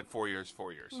about So it's like 4 years.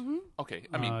 Mm-hmm. Okay,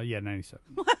 I mean, yeah, 97.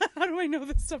 How do I know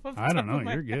this stuff? Off the I don't top know. of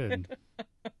my You're head? good.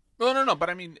 no, but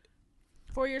I mean,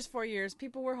 4 years, 4 years.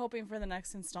 People were hoping for the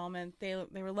next installment. They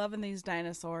were loving these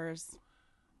dinosaurs.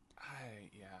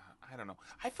 I don't know.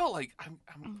 I felt like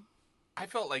I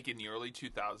felt like in the early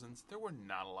 2000s there were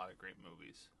not a lot of great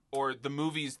movies, or the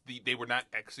movies they were not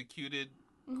executed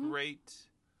great.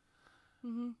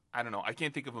 Mm-hmm. I don't know. I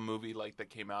can't think of a movie like that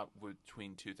came out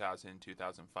between 2000 and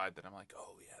 2005 that I'm like,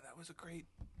 oh yeah, that was a great.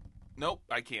 Nope,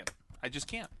 I can't. I just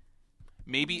can't.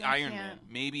 Maybe I Iron Man. can't.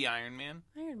 Maybe Iron Man.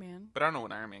 Iron Man. But I don't know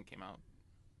when Iron Man came out.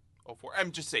 04.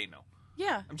 I'm just saying no.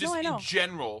 Yeah. I'm just I know. in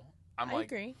general. I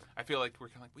like, agree. I feel like we're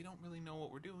kind of like we don't really know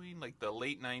what we're doing. Like the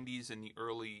late 90s and the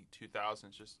early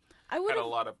 2000s just had a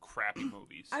lot of crappy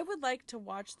movies. I would like to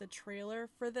watch the trailer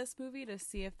for this movie to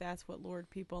see if that's what lured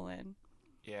people in.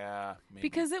 Yeah, maybe.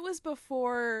 Because it was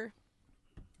before,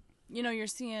 you're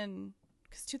seeing,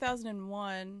 because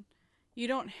 2001, you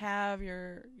don't have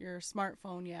your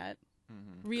smartphone yet.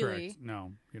 Mm-hmm. Really. Correct.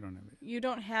 No, you don't have it. You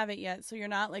don't have it yet, so you're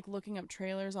not like looking up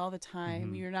trailers all the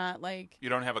time. Mhm. You're not like You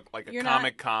don't have a You're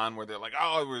Comic Con where they're like,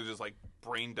 oh, we're just like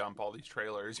brain dump all these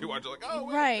trailers. You watch it like, oh,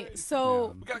 wait, right. wait.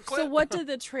 So We got a so clip. what did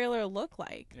the trailer look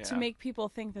like Yeah. to make people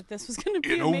think that this was going to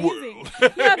be In a amazing? world.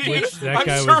 Yeah, Which basically. that I'm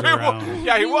guy sure was it around.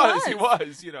 Yeah, he He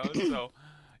was.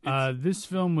 So This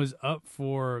film was up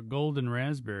for Golden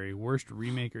Raspberry. Worst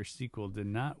remake or sequel did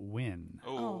not win.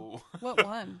 oh. What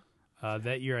one?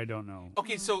 That year, I don't know.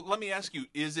 Okay, so let me ask you: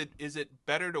 Is it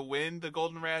better to win the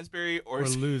Golden Raspberry Or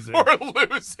is- lose it. or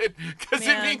lose it? Because it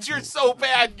Man. means you're so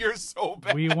bad. You're so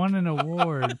bad. We won an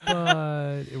award,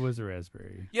 but it was a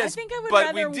raspberry. Yes, I think I would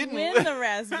but we rather didn't win the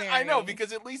raspberry. I know,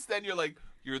 because at least then you're like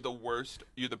you're the worst.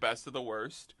 You're the best of the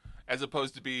worst, as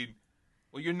opposed to being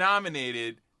well, you're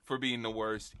nominated for being the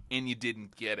worst and you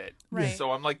didn't get it. Right.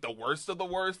 So I'm like the worst of the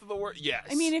worst of the worst. Yes.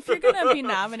 I mean, if you're going to be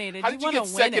nominated, how you did you want get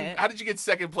to win second? it. How did you get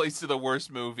second place to the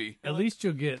worst movie? At least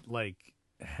you'll get like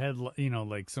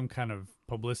like some kind of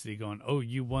publicity going, oh,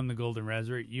 you won the Golden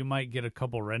Raspberry. You might get a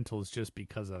couple rentals just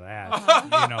because of that.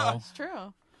 That's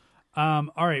true.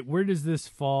 All right, where does this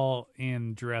fall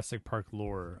in Jurassic Park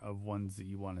lore of ones that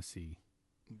you want to see?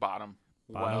 Bottom.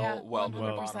 Bottom. Yeah, Well,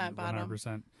 100% bottom.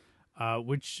 100%.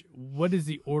 What is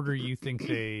the order you think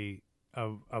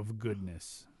of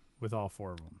goodness with all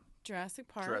four of them? Jurassic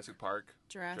Park. Jurassic Park.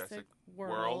 Jurassic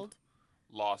World, World.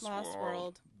 Lost Lost World.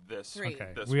 World. This. Three.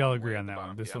 Okay, This we all one agree way on at the that one.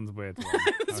 bottom, This yeah. one's way at the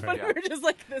It's bottom. funny. Okay. We're just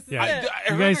like, this Yeah. is it. I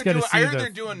You heard guys they're gotta doing- see I heard the- they're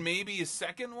doing maybe a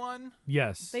second one.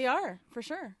 Yes. They are, for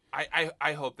sure.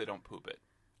 I hope they don't poop it.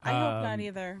 I hope not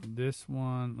either. This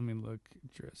one, let me look.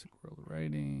 Jurassic World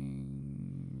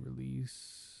writing,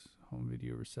 release, home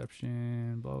video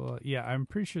reception, blah, blah. Yeah, I'm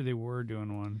pretty sure they were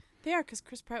doing one. They are, because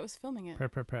Chris Pratt was filming it.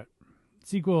 Pratt.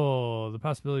 Sequel, the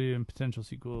possibility and potential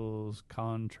sequels,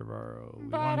 Colin Trevorrow. We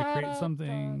wanted to create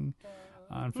something.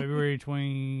 On February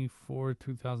 24,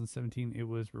 2017, it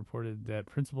was reported that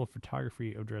principal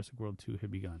photography of Jurassic World 2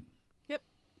 had begun. Yep.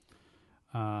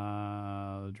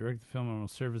 Direct the film and will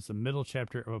serve as the middle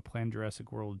chapter of a planned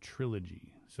Jurassic World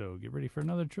trilogy. So get ready for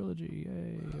another trilogy.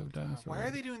 Yay, of dinosaurs. Why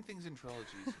are they doing things in trilogies?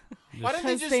 Just Why don't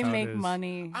they Because just? they how it make is.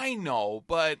 money. I know,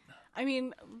 but I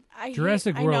mean,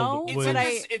 Jurassic I World know, was- but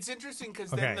it's interesting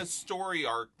because Okay. then the story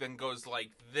arc then goes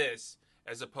like this,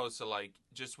 as opposed to like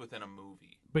just within a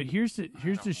movie. But here's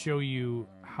to show you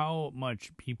how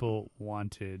much people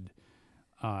wanted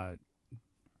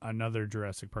another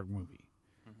Jurassic Park movie.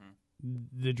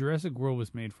 Mm-hmm. The Jurassic World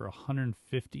was made for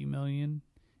 $150 million.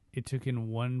 It took in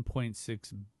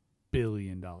 $1.6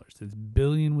 billion. That's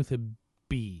billion with a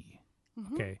B.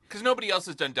 Mhm. Okay, Because nobody else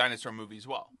has done dinosaur movies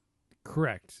well.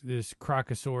 correct. There's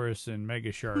Crocosaurus and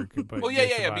Mega Shark. But Well, yeah,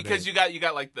 that's yeah, about because it. you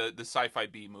got like the sci-fi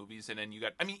B movies, and then you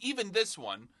got. I mean, even this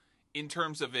one, in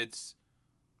terms of it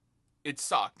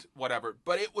sucked, whatever,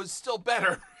 but it was still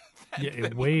better.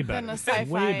 Way better. Than a sci-fi.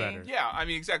 Way better. Yeah, I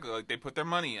mean, exactly. Like they put their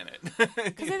money in it.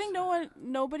 Because I think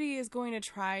nobody is going to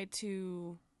try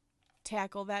to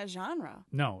tackle that genre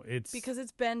No, it's because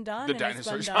it's been done. The and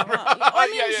dinosaur it's been done genre. wrong. I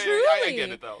mean, yeah, truly. I get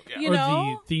it though. Yeah. You or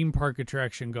know? the theme park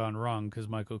attraction gone wrong because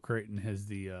Michael Crichton has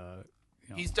the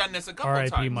He's done this a couple R.I.P.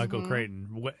 times. Michael Crichton.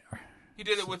 He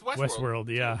did it with Westworld.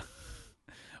 Yeah.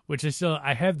 Which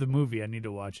I have the movie. I need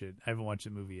to watch it. I haven't watched the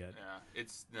movie yet. Yeah,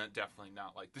 it's definitely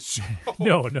not like the show.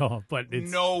 No, but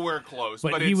it's nowhere close.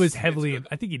 But But he it's, was heavily. it's good.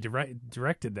 I think he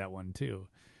directed that one too.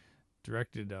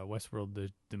 Directed Westworld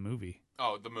the movie.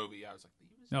 Oh, the movie. Yeah, I was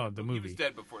like, The He movie. was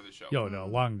dead before the show. No,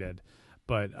 long dead.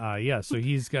 But yeah, so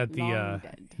he's got Long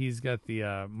dead.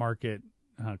 the market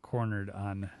cornered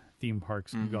on theme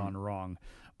parks Mm-hmm. gone wrong.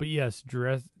 But yes,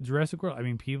 Jurassic World. I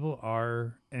mean, people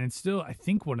are, and it's still, I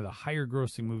think, one of the higher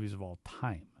grossing movies of all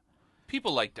time.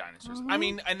 People like dinosaurs. I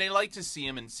mean, and they like to see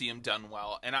them done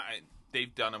well. And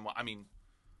they've done them well. I mean,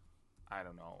 I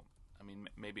don't know. I mean,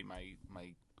 maybe my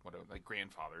whatever, like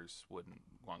grandfathers wouldn't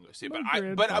want to go see it.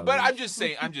 But I'm just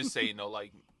saying though,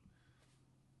 like,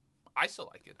 I still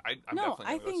like it. I'm definitely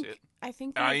gonna go see it. I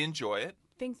think And I enjoy it.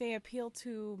 think they appeal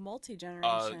to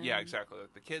multi-generation. Yeah, exactly.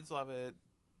 Like, the kids love it.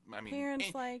 I mean,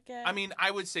 Parents like it. I mean,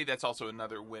 I would say that's also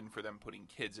another win for them putting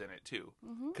kids in it too,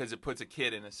 because it puts a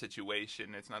kid in a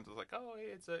situation. It's not just like, oh, hey,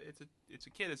 it's a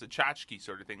kid, it's a tchotchke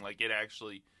sort of thing. Like, it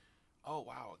actually, oh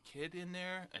wow, a kid in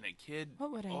there and a kid.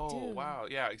 What would I do? Oh wow,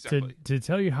 yeah, exactly. To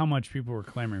tell you how much people were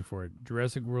clamoring for it,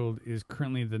 Jurassic World is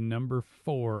currently the number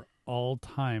 4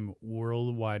 all-time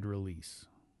worldwide release.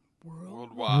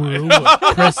 Worldwide.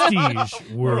 Prestige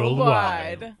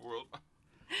worldwide. World.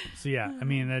 So yeah, I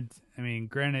mean,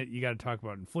 granted, you got to talk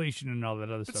about inflation and all that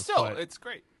other But stuff. still, but it's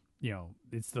great.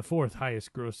 it's the 4th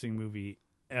highest grossing movie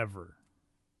ever,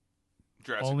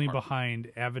 Jurassic only Park.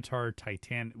 behind Avatar,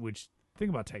 Titanic. Which, think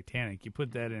about Titanic, you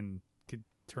put that in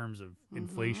terms of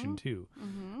inflation too.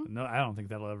 No, I don't think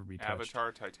that'll ever be touched.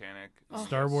 Avatar, Titanic,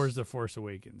 Star Wars: The Force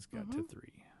Awakens got to 3.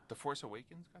 The Force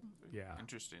Awakens got the 3? Yeah.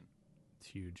 Interesting. It's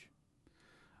huge.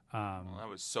 Well, that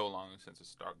was so long since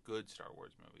a good Star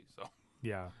Wars movie. So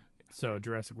Yeah. So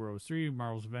Jurassic World was 3,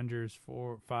 Marvel's Avengers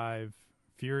 4, 5,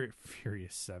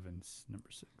 Furious 7's number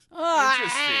 6.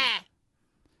 interesting.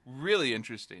 Really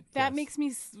interesting. that Yes. makes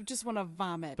me just want to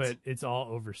vomit. But it's all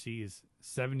overseas.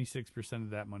 76% of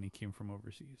that money came from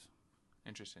overseas.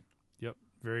 Interesting. Yep,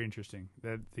 very interesting.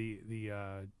 That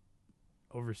the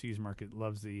overseas market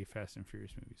loves the Fast and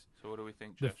Furious movies. So what do we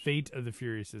think, The Jeff? Fate of the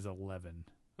Furious is 11.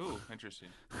 Ooh, interesting.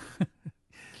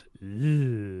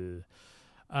 Ugh.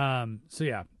 So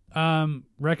yeah.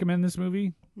 Recommend this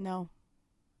movie? no.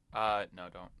 No,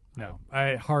 don't. No.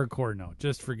 I hardcore no.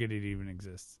 Just forget it even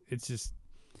exists. It's just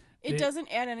It doesn't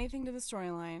add anything to the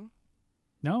storyline.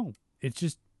 no. It's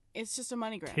just It's just a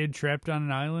money grab. kid trapped on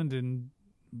an island and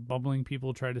bumbling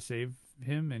people try to save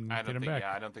him and I get don't him think. back.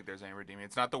 Yeah, I don't think there's any redeeming.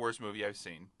 It's not the worst movie I've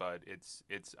seen, but it's.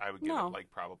 I would give No. it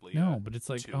like probably. No, but it's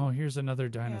like, 2. oh, here's another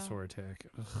dinosaur attack.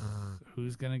 Ugh,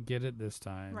 who's gonna get it this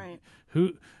time? Right.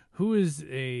 Who is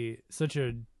such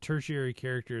a tertiary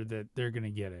character that they're gonna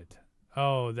get it?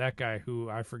 Oh, that guy who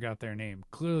I forgot their name.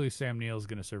 Clearly, Sam Neill's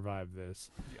gonna survive this.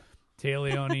 Yeah. Taya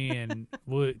Leone and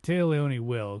Taya Leone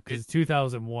will, because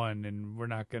 2001, and we're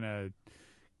not gonna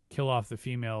kill off the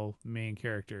female main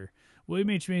character.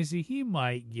 William H. Macy, he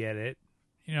might get it.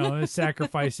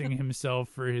 Sacrificing himself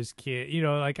for his kid.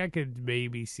 Like, I could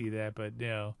maybe see that, but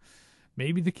no.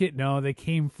 Maybe the kid. No, they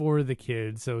came for the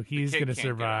kid, so he's kid going to can't get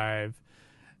survive.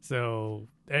 So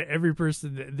every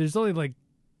person, there's only like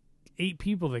 8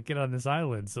 people that get on this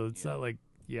island, so it's not like,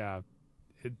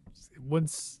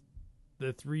 once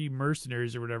the 3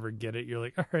 mercenaries or whatever get it, you're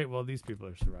like, all right, well, these people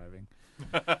are surviving.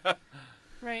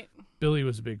 Right. Billy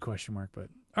was a big question mark, but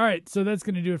all right. So that's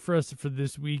going to do it for us for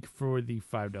this week for the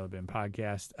 $5 Bin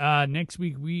podcast. Next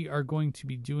week we are going to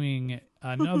be doing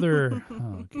another,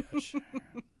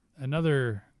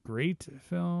 another great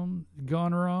film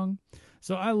gone wrong.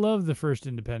 So I love the first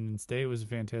Independence Day. It was a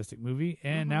fantastic movie.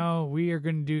 And now we are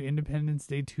going to do Independence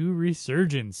Day 2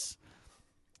 Resurgence.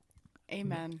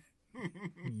 Amen.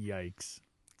 Yikes.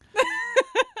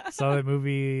 Saw that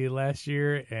movie last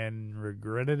year and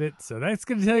regretted it. So that's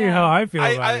going to tell you how I feel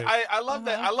about it. I love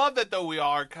that. I love that though. We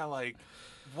are kind of like,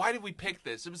 why did we pick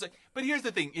this? It was like, but here's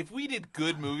the thing: if we did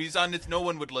good movies on this, no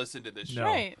one would listen to this show. No,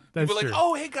 Right. that's People are true. like,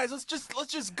 oh, hey guys, let's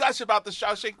just gush about the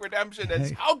Shawshank Redemption.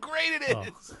 That's how great it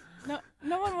is.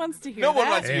 No one wants to hear No that. one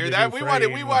wants to hear Andy that. We want it.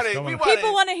 Dufresne We want was it. We coming. want People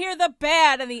it. want to hear the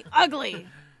bad and the ugly.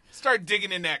 Start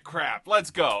digging in that crap.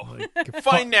 Let's go.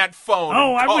 Find that phone.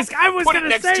 Oh, I Call- was put going it to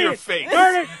next say to your it. face.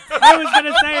 Darn it. I was going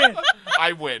to say it.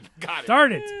 I win. Got it.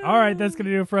 Darn it. All right, that's going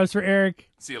to do it for us for Eric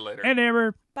See you later. and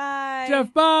Amber. Bye.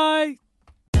 Jeff, bye.